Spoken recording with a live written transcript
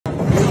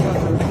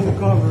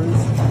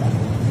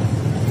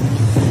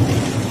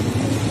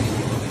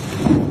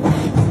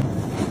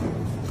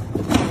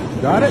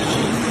Got it?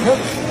 Yep.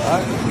 All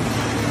right.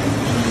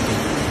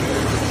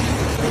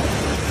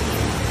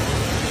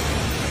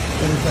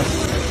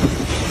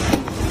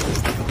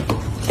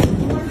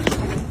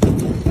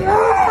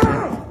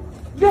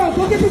 Yo,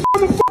 go get this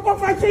fuck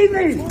off my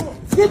TV!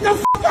 Get the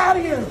fuck out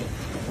of here!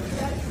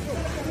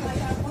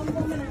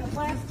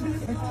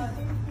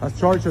 That's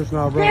charge us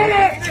now, bro.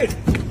 Get it!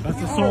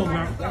 That's assault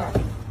now. I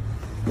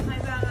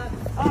got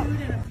a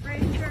dude in a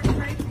freight shirt,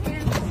 freight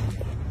pants.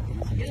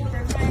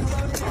 They're trying to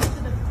load it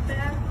into the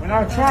back. We're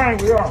not trying,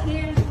 we are.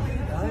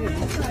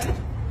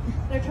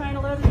 They're trying to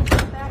load it into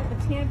the back of a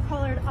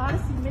tan-colored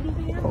Odyssey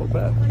minivan. Oh,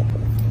 bad.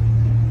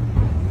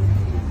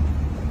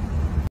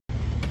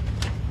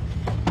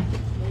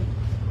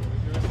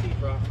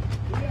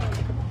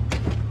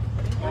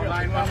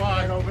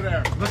 Over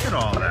there. Look at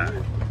all that.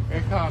 Here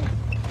it comes.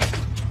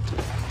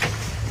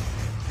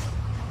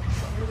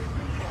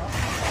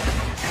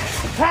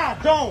 Ha!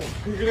 Don't!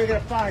 You're gonna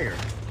get fired.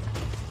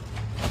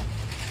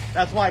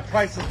 That's why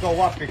prices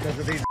go up, because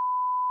of these.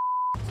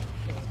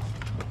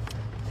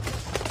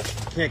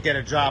 Can't get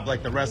a job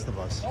like the rest of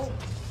us.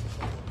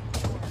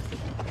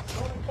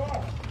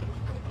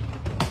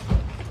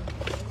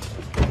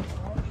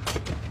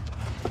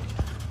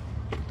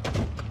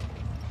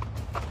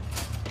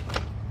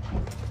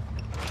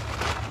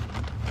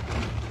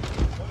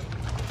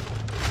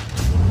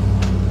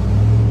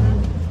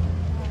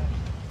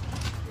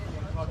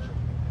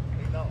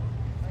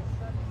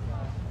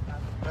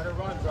 Let her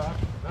run, bro.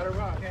 Let her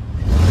run.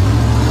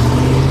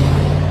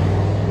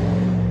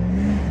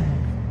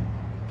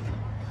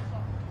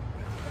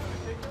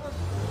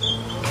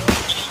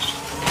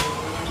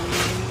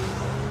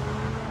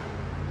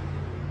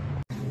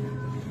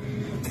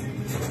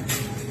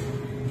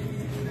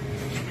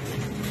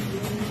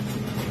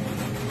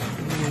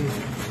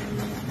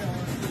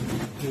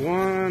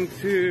 One,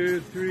 two,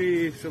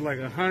 three, so like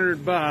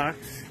 $100.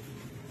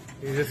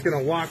 He's just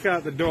gonna walk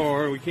out the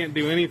door. We can't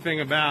do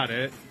anything about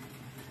it,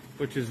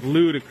 which is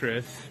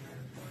ludicrous.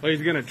 Well,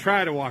 he's gonna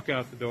try to walk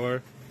out the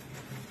door.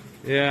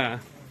 Yeah.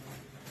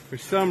 For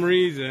some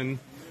reason,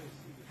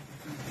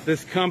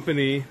 this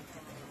company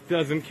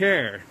doesn't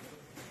care.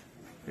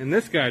 And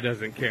this guy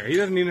doesn't care. He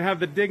doesn't even have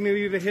the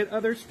dignity to hit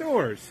other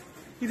stores.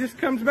 He just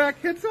comes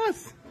back, hits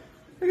us.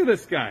 Look at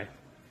this guy.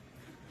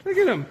 Look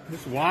at him,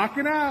 just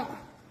walking out.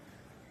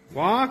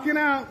 Walking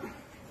out.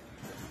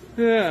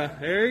 Yeah,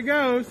 there he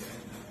goes.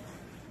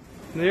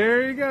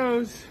 There he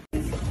goes.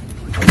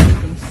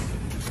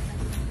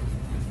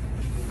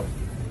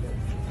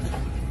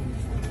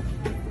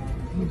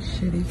 Oh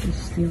shit, he's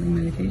just stealing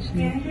medication.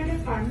 Can I get a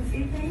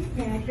pharmacy, please?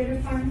 Can I get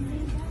a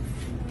pharmacy?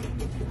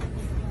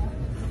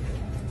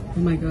 Oh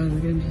my god,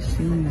 look at him just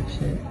stealing that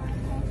shit.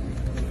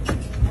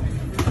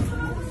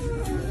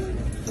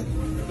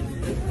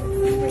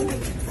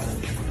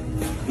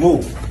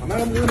 Move. I'm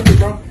out of the room,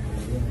 bro.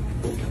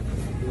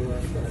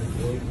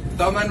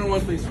 Dial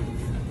 911, please.